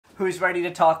Who's ready to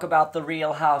talk about the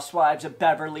Real Housewives of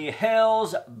Beverly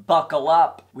Hills? Buckle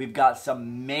up. We've got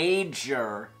some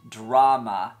major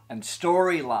drama and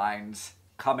storylines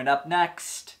coming up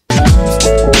next.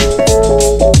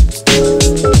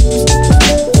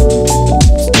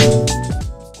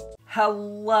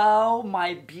 Hello,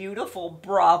 my beautiful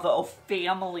Bravo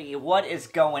family. What is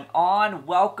going on?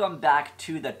 Welcome back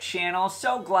to the channel.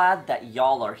 So glad that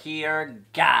y'all are here.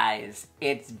 Guys,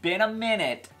 it's been a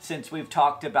minute since we've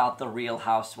talked about the Real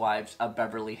Housewives of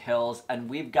Beverly Hills, and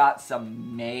we've got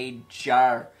some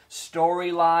major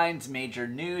storylines, major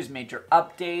news, major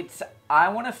updates. I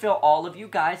want to fill all of you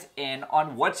guys in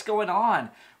on what's going on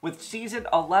with season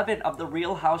 11 of the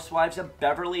Real Housewives of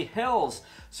Beverly Hills.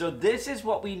 So this is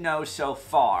what we know so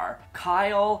far.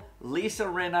 Kyle, Lisa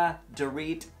Rinna,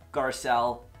 Dorit,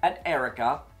 Garcelle, and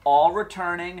Erika all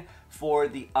returning for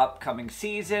the upcoming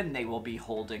season. They will be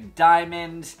holding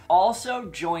diamonds. Also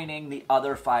joining the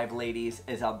other 5 ladies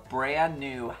is a brand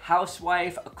new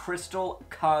housewife, Crystal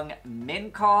Kung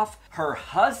Mincoff. Her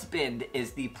husband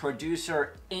is the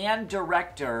producer and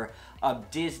director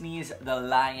of Disney's The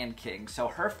Lion King. So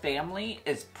her family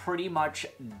is pretty much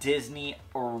Disney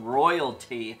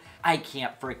royalty. I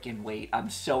can't freaking wait.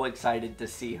 I'm so excited to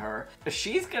see her.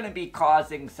 She's gonna be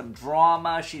causing some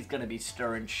drama. She's gonna be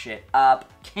stirring shit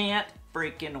up. Can't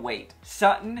freaking wait.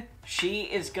 Sutton, she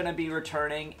is gonna be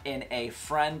returning in a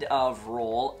friend of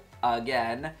role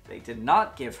again. They did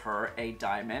not give her a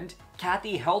diamond.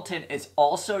 Kathy Hilton is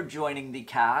also joining the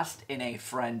cast in a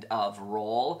friend of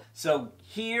role. So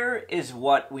here is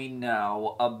what we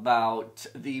know about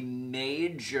the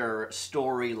major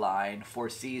storyline for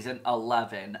season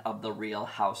 11 of the Real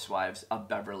Housewives of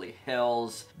Beverly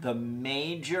Hills. The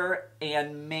major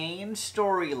and main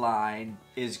storyline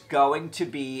is going to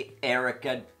be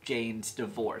Erika Jayne's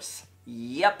divorce.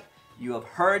 Yep. You have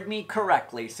heard me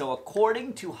correctly. So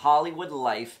according to Hollywood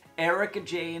Life, Erika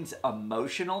Jayne's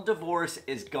emotional divorce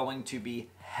is going to be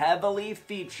heavily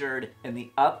featured in the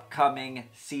upcoming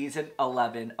season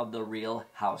 11 of the Real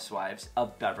Housewives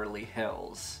of Beverly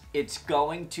Hills. It's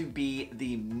going to be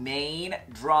the main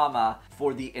drama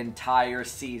for the entire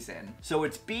season. So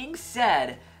it's being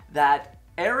said that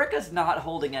Erika's not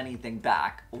holding anything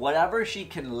back. Whatever she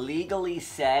can legally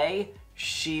say,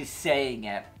 she's saying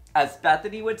it. As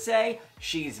Bethany would say,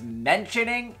 she's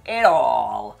mentioning it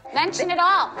all. Mention it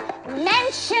all.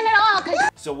 Mention it all.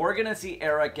 So we're gonna see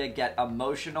Erika get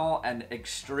emotional and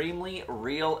extremely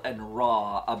real and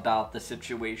raw about the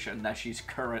situation that she's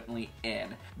currently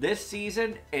in. This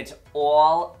season, it's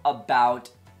all about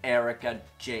Erika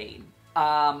Jayne.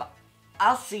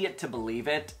 I'll see it to believe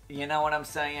it. You know what I'm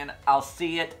saying? I'll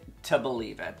see it to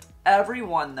believe it.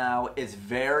 Everyone, though, is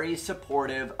very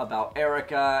supportive about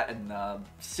Erika and the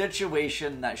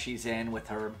situation that she's in with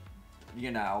her,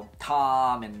 you know,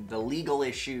 Tom and the legal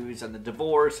issues and the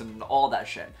divorce and all that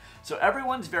shit. So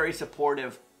everyone's very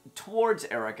supportive towards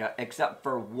Erika except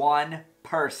for one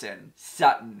person,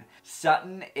 Sutton.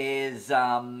 Sutton is,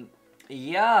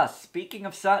 yeah, speaking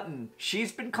of Sutton,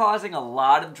 she's been causing a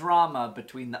lot of drama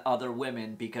between the other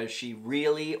women because she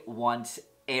really wants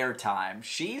airtime.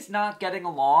 She's not getting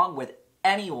along with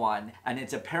anyone, and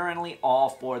it's apparently all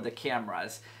for the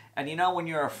cameras. And you know, when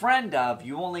you're a friend of,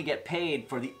 you only get paid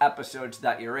for the episodes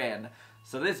that you're in.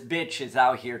 So this bitch is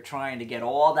out here trying to get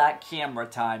all that camera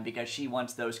time because she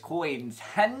wants those coins.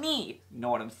 Honey! You know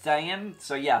what I'm saying?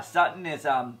 So yeah, Sutton is,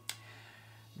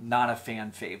 not a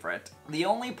fan favorite. The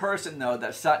only person, though,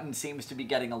 that Sutton seems to be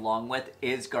getting along with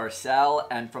is Garcelle,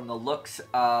 and from the looks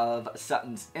of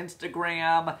Sutton's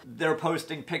Instagram, they're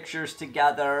posting pictures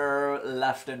together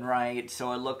left and right,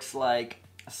 so it looks like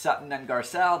Sutton and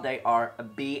Garcelle, they are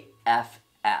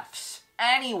BFFs.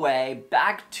 Anyway,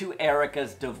 back to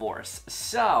Erika's divorce.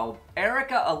 So,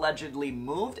 Erika allegedly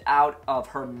moved out of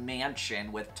her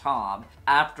mansion with Tom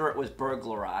after it was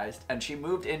burglarized, and she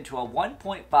moved into a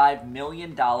 $1.5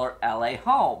 million LA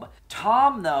home.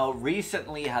 Tom, though,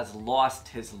 recently has lost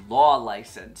his law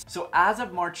license. So as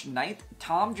of March 9th,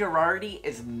 Tom Girardi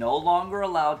is no longer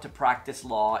allowed to practice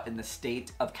law in the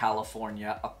state of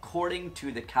California, according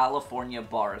to the California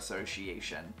Bar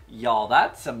Association. Y'all,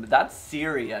 that's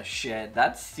serious shit.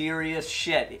 That's serious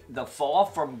shit. The fall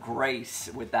from grace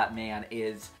with that man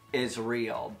is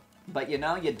real. But you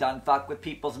know, you done fuck with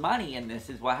people's money and this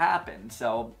is what happened.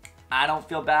 So I don't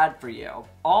feel bad for you.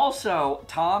 Also,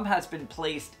 Tom has been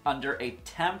placed under a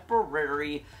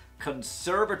temporary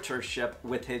conservatorship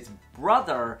with his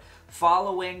brother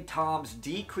following Tom's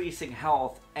decreasing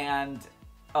health and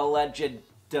alleged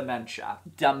dementia.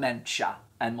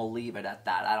 And we'll leave it at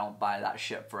that. I don't buy that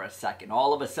shit for a second.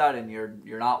 All of a sudden,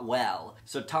 you're not well.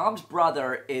 So Tom's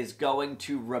brother is going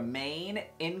to remain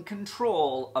in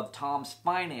control of Tom's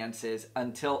finances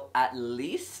until at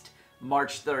least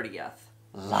March 30th.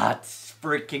 Lots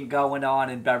freaking going on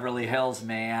in Beverly Hills,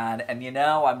 man. And you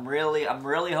know, I'm really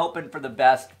hoping for the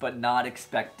best, but not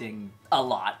expecting a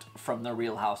lot from the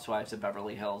Real Housewives of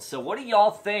Beverly Hills. So what do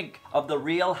y'all think of the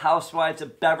Real Housewives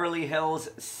of Beverly Hills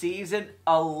season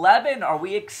 11? Are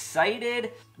we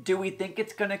excited? Do we think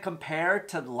it's gonna compare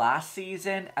to last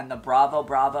season and the Bravo,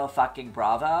 Bravo, fucking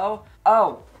Bravo?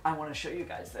 Oh, I wanna show you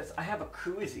guys this. I have a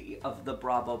koozie of the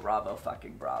Bravo, Bravo,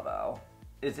 fucking Bravo.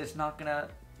 Is this not gonna...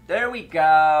 There we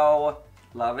go.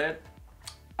 Love it.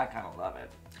 I kind of love it.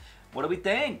 What do we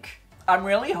think? I'm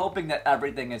really hoping that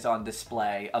everything is on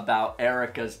display about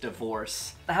Erika's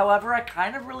divorce. However, I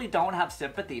kind of really don't have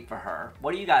sympathy for her.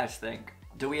 What do you guys think?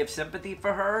 Do we have sympathy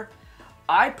for her?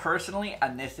 I personally,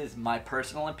 and this is my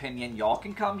personal opinion, y'all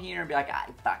can come here and be like, I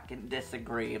fucking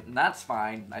disagree. And that's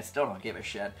fine. I still don't give a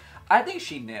shit. I think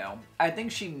she knew. I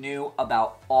think she knew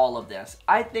about all of this.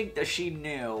 I think that she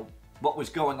knew what was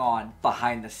going on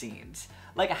behind the scenes.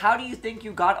 Like, how do you think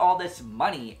you got all this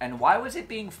money, and why was it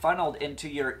being funneled into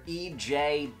your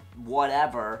EJ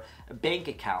whatever bank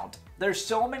account? There's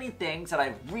so many things that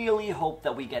I really hope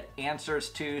that we get answers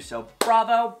to, so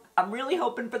bravo. I'm really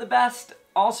hoping for the best.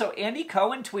 Also, Andy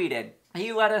Cohen tweeted,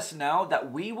 he let us know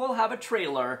that we will have a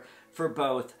trailer for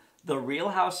both The Real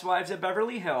Housewives of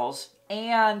Beverly Hills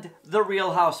and The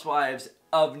Real Housewives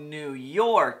of New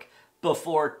York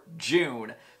before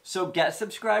June. So get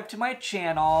subscribed to my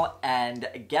channel and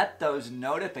get those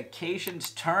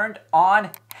notifications turned on,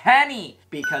 Henny,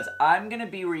 because I'm going to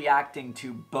be reacting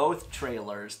to both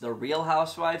trailers, The Real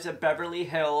Housewives of Beverly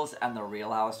Hills and The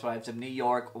Real Housewives of New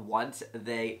York, once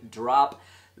they drop.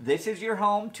 This is your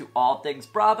home to all things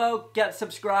Bravo. Get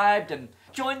subscribed and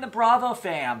join the Bravo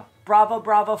fam. Bravo,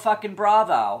 Bravo, fucking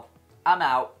Bravo. I'm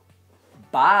out.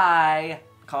 Bye.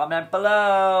 Comment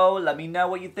below. Let me know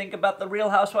what you think about The Real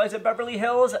Housewives of Beverly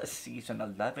Hills season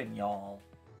 11, y'all.